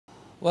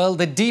Well,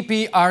 the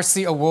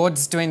DPRC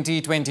Awards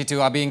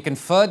 2022 are being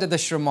conferred at the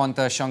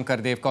Srimanta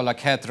Sankardev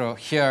Kalakshetra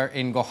here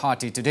in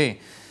Guwahati today.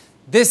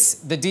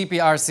 The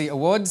DPRC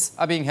Awards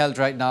are being held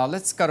right now.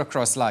 Let's cut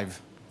across live.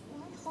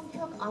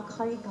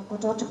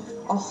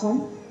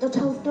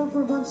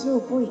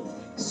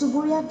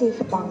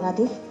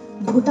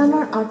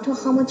 ভূটানৰ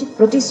আৰ্থ-সামাজিক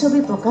প্ৰতিচ্ছবি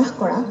প্ৰকাশ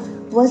কৰা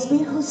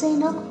ৱাছবিৰ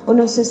হুছেইনক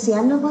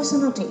 1996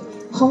 চনতে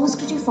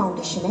সংস্কৃতি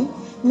ফাউণ্ডেশ্যনে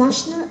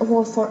national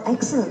award for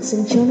excellence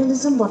in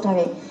journalism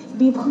বঁটাৰে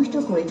বিভূষিত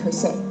কৰি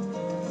থৈছে।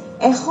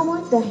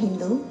 এসময়ত the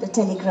Hindu, the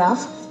Telegraph,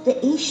 the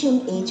Asian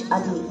as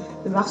আদি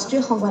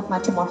ৰাষ্ট্ৰীয় সংবাদ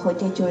মাধ্যমৰ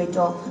সৈতে জড়িত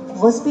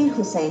ৱাছবিৰ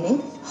হুছেইনে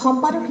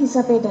সম্পাদক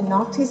হিচাপে the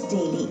north east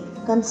daily,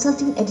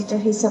 consulting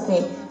editor হিচাপে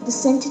দ্য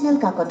চেণ্টিনেল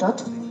কাকতত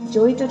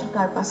জড়িত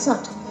থকাৰ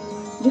পাছত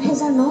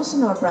 2009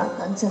 চনৰ পৰা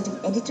কনচাল্টিং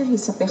এডিটৰ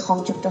হিচাপে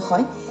সংযুক্ত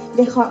হয়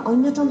দেশৰ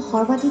অন্যতম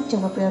সৰ্বাধিক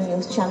জনপ্ৰিয়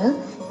নিউজ চেনেল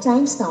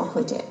টাইমছ নাওৰ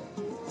সৈতে।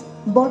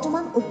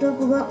 বৰ্তমান উত্তৰ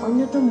পূৰ্বৰ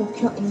অন্যতম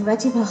মুখ্য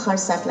ইংৰাজী ভাষাৰ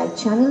ছেটেলাইট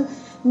চেনেল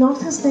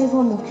নৰ্থ ইষ্ট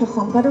লাইভৰ মুখ্য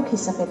সম্পাদক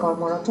হিচাপে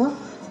কৰ্মৰত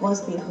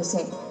ৱাছবিৰ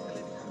হুছেইন।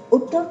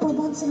 উত্তৰ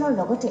পূৰ্বাঞ্চলৰ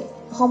লগতে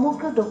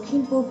সমগ্ৰ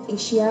দক্ষিণ পূব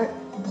এছিয়াৰ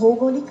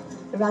ভৌগোলিক,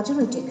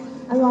 ৰাজনৈতিক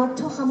আৰু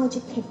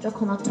আৰ্থ-সামাজিক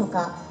ক্ষেত্ৰখনত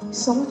থকা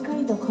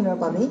চমৎকাৰী দখলৰ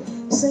বাবে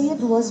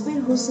সৈয়দ ৱাছবিৰ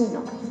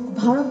হুছেইনক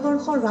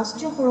ভাৰতবৰ্ষৰ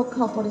ৰাষ্ট্ৰীয়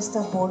সুৰক্ষা উপদেষ্টা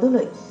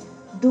বৰ্ডলৈ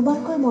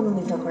দুবাৰকৈ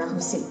মনোনীত কৰা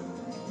হৈছিল।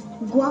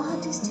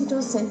 গুৱাহাটীস্থিত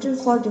centre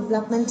for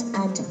development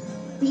and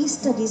piece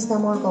studies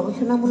নামৰ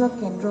গৱেষণামূলক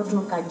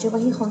কেন্দ্ৰটোৰ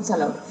কাৰ্যবাহী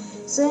সঞ্চালক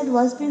সৈয়দ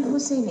ৱাছবিৰ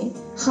হুছেইনে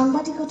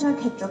সাংবাদিকতাৰ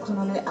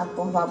ক্ষেত্ৰখনলৈ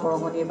আগবঢ়োৱা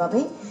বৰঙণিৰ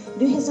বাবে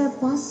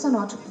 2005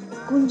 চনত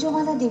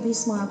কুঞ্জৱালা দেৱী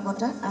স্মাৰক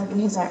বঁটা আৰু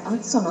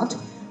 2008 চনত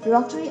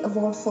Rotary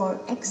award for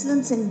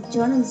excellence in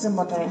journalism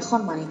বঁটাৰে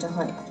সন্মানিত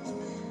হয়।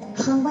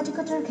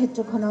 সাংবাদিকতাৰ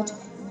ক্ষেত্ৰখনত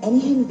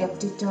এনেহেন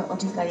ব্যক্তিত্বৰ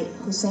অধিকাৰী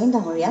হুছেইন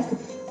ডাঙৰীয়াক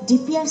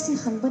ডিপিআৰচি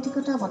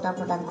সাংবাদিকতা বঁটা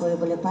প্ৰদান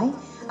কৰিবলৈ পাই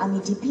আমি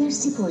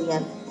ডিপিআৰচি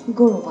পৰিয়াল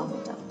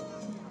গৌৰৱান্বিত।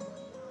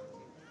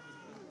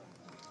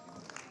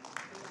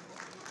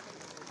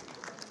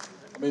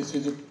 আমি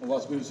শ্ৰীযুত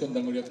ৱাছবিৰ হুছেইন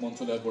ডাঙৰীয়াক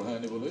মঞ্চলৈ আগবঢ়াই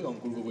আনিবলৈ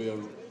অংকুৰ গগৈ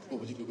আৰু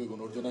অভিজিৎ গগৈক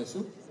অনুৰোধ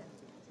জনাইছোঁ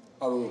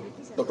আৰু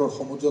ডক্টৰ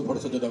সমুজ্জল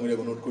ভট্টাচাৰ্য ডাঙৰীয়াক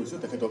অনুৰোধ কৰিছোঁ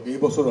তেখেতক এই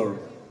বছৰৰ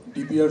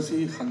ডিপিআৰচি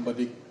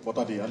সাংবাদিক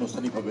বঁটা দি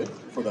আনুষ্ঠানিকভাৱে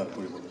প্ৰদান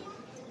কৰিবলৈ।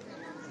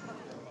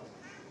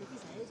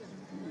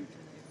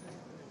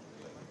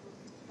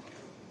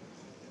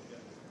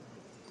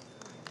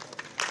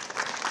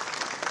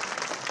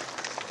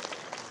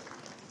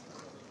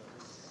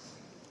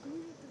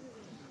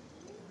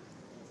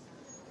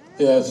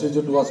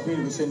 শ্ৰীযুত ৱাছবিৰ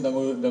হুছেইন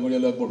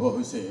ডাঙৰীয়ালৈ আগবঢ়োৱা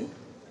হৈছে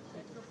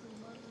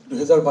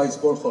 2022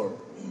 বৰ্ষৰ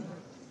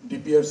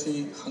ডিপিআৰচি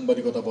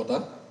সাংবাদিকতা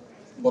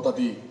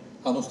বঁটাটি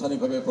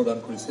আনুষ্ঠানিকভাৱে প্ৰদান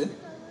কৰিছে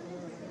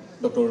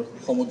ডক্টৰ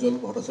সমুজ্জল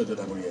ভট্টাচাৰ্য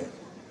ডাঙৰীয়াই।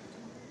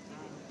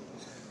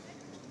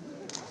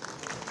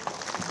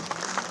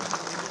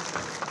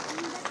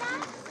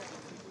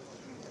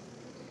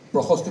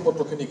 প্ৰশস্তি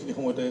পত্ৰখিনি এইখিনি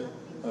সময়তে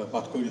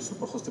পাঠ কৰি দিছোঁ।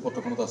 প্ৰশস্তি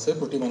পত্ৰখনত আছে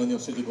প্ৰতি মাননীয়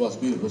শ্ৰীযুত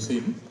ৱাছবিৰ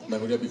হুছেইন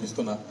ডাঙৰীয়া বিশিষ্ট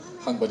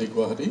সাংবাদিক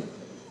গুৱাহাটী।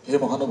 হে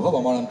মহানুভৱ,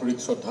 আমাৰ আন্তৰিক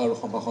শ্ৰদ্ধা আৰু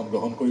সম্ভাষণ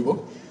গ্ৰহণ কৰিব।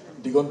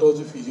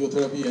 দিগন্তজী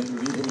ফিজিঅ'থেৰাপি এণ্ড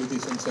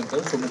ৰিহেবিলিটেশ্যন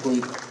চেণ্টাৰ চমুকৈ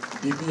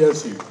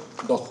ডিপিআৰচিৰ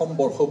 10ম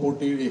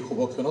বৰ্ষপূৰ্তিৰ এই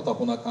শুভক্ষণত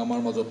আপোনাক আমাৰ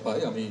মাজত পাই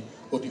আমি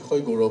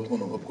অতিশয় গৌৰৱ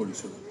অনুভৱ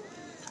কৰিছোঁ।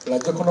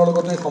 ৰাজ্যখনৰ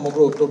লগতে সমগ্ৰ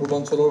উত্তৰ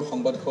পূৰ্বাঞ্চলৰ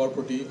সংবাদ সেৱাৰ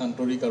প্ৰতি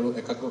আন্তৰিক আৰু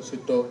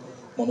একাগ্ৰচিত্ত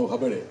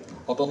মনোভাৱেৰে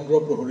অতন্দ্ৰ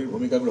প্ৰহৰীৰ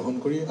ভূমিকা গ্ৰহণ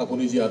কৰি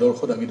আপুনি যি আদৰ্শ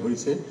দাঙি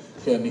ধৰিছে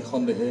সেয়া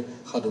নিঃসন্দেহে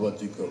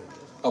সাধুবাদযোগ্য।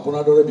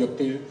 আপোনাৰ দৰে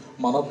ব্যক্তিৰ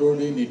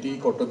মানৱদৰ্দী নীতি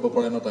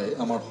কৰ্তব্যপৰায়ণতাই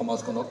আমাৰ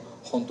সমাজখনক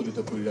সন্তুলিত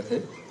কৰি ৰাখে,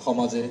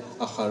 সমাজে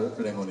আশাৰ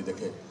ৰেঙনি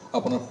দেখে।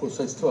 আপোনাৰ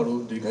সুস্বাস্থ্য আৰু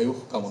দীৰ্ঘায়ুস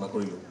কামনা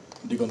কৰিলোঁ।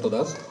 দিগন্ত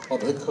দাস,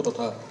 অধ্যক্ষ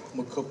তথা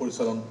মুখ্য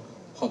পৰিচালন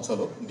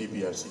সঞ্চালক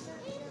ডিপিআৰচি।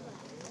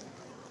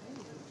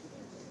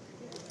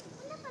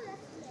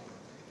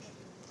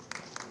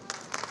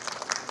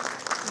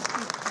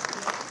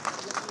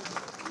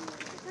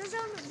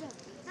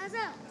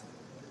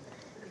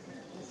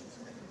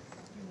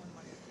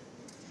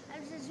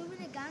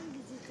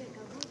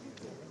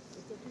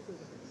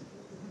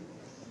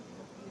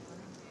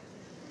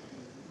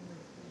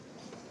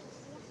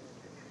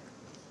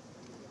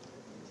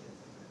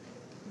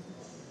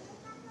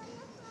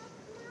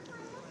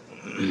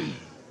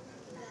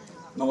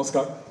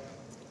 নমস্কাৰ।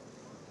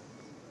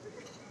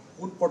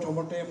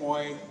 পোনপ্ৰথমতে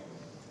মই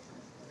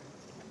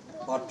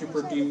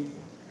ভাতৃপ্ৰতিম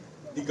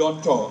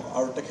দিগন্ত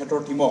আৰু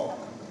তেখেতৰ টীমক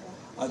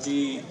আজি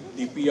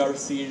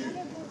ডিপিআৰচিৰ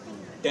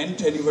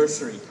 10th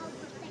এনিভাৰ্চাৰী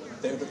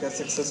তেওঁলোকে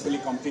ছাকচেছফুলি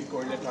কমপ্লিট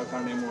কৰিলে তাৰ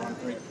কাৰণে মোৰ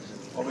আন্তৰিক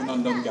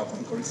অভিনন্দন জ্ঞাপন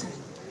কৰিছোঁ।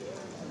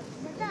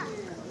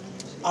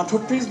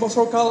 38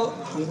 বছৰ কাল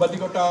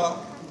সাংবাদিকতা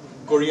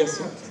কৰি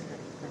আছোঁ,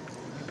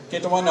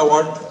 কেইটামান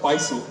এৱাৰ্ড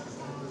পাইছোঁ,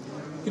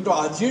 কিন্তু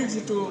আজিৰ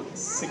যিটো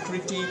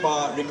স্বীকৃতি বা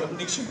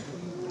ৰিকগনিশ্যন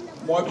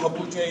মই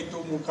ভাবোঁ যে এইটো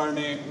মোৰ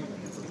কাৰণে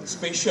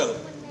স্পেচিয়েল।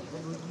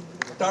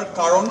 তাৰ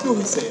কাৰণটো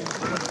হৈছে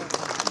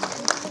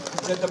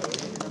যে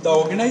দ্য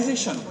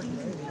অৰ্গেনাইজেশ্যন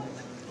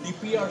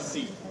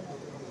ডিপিআৰচি,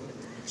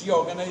 যি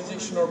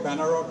অৰ্গেনাইজেশ্যনৰ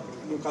বেনাৰত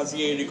মোক আজি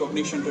এই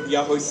ৰিকগনিশ্যনটো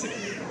দিয়া হৈছে,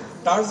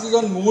 তাৰ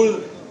যিজন মূল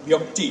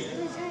ব্যক্তি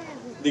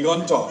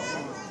Diganta.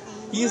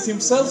 He is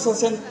himself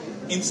such an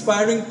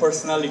inspiring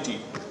personality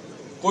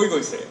কৈ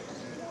গৈছে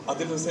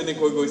আদিল হুছেইনে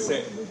কৈ গৈছে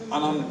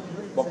আন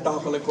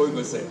বক্তাসকলে কৈ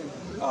গৈছে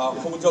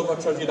সমুজ্জ্বল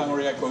ভট্টাচাৰ্য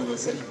ডাঙৰীয়াই কৈ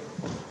গৈছে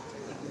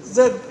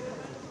যে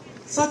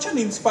such an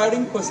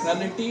inspiring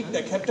personality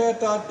তেখেতে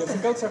এটা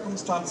difficult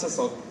circumstances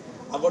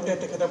আগতে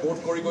তেখেতে বহুত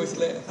কৰি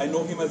গৈছিলে I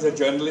know him as a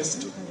journalist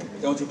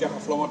তেওঁ যেতিয়া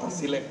হাফলঙত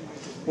আছিলে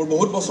মোৰ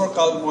বহুত বছৰ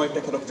কাল মই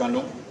তেখেতক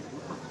জানো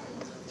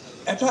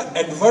এটা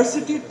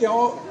adversity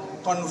তেওঁ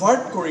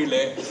convert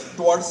কৰিলে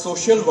towards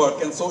social work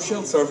and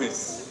social service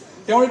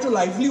তেওঁৰ এটো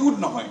livelihood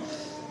নহয়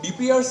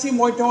DPRC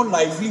মই তেওঁৰ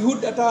livelihood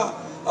এটা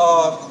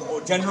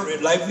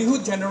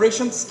livelihood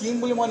generation scheme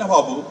বুলি মই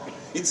নাভাবো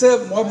It's a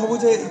মই ভাবো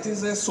যে it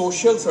is a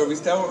social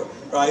service তেওঁ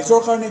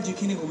ৰাইজৰ কাৰণে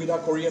যিখিনি সুবিধা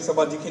কৰি আছে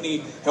বা যিখিনি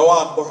সেৱা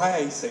আগবঢ়াই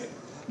আহিছে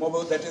মই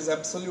ভাবো that is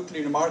absolutely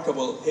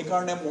remarkable সেই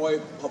কাৰণে মই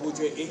ভাবো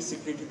যে এই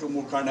স্বীকৃতিটো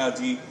মোৰ কাৰণে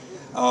আজি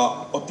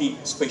অতি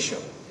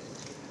special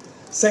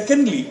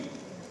Secondly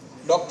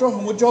Dr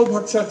Samujjal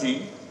Bhattacharya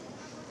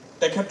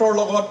তেখেতৰ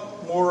লগত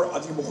মোৰ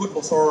আজি বহুত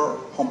বছৰ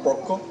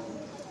সম্পৰ্ক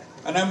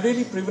and I'm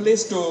really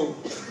privileged to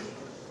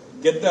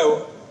get the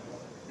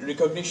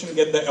recognition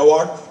get the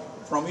award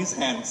from his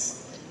hands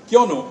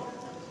কিয়নো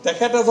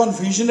তেখেত এজন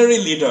ভিজনাৰী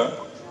লিডাৰ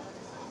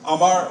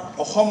আমাৰ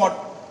অসমত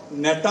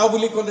নেতা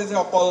বুলি ক'লে যে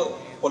অকল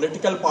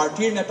পলিটিক্যাল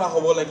পাৰ্টিৰ নেতা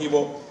হ'ব লাগিব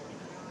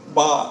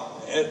বা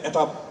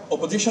এটা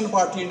অপজিশন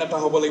পাৰ্টিৰ নেতা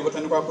হ'ব লাগিব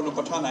তেনেকুৱা কোনো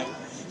কথা নাই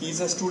he is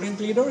a student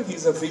leader he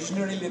is a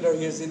visionary leader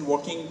he has been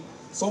working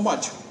so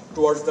much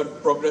towards the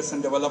progress and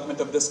development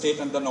of the state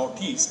and the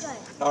northeast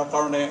তাৰ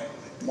কাৰণে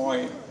মই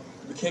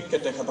বিশেষকৈ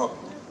তেখেতক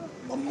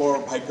মোৰ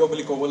ভাগ্য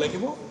বুলি ক'ব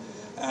লাগিব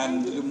and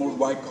মোৰ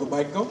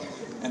ভাগ্য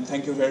And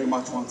thank you very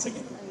much once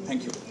again.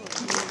 Thank you.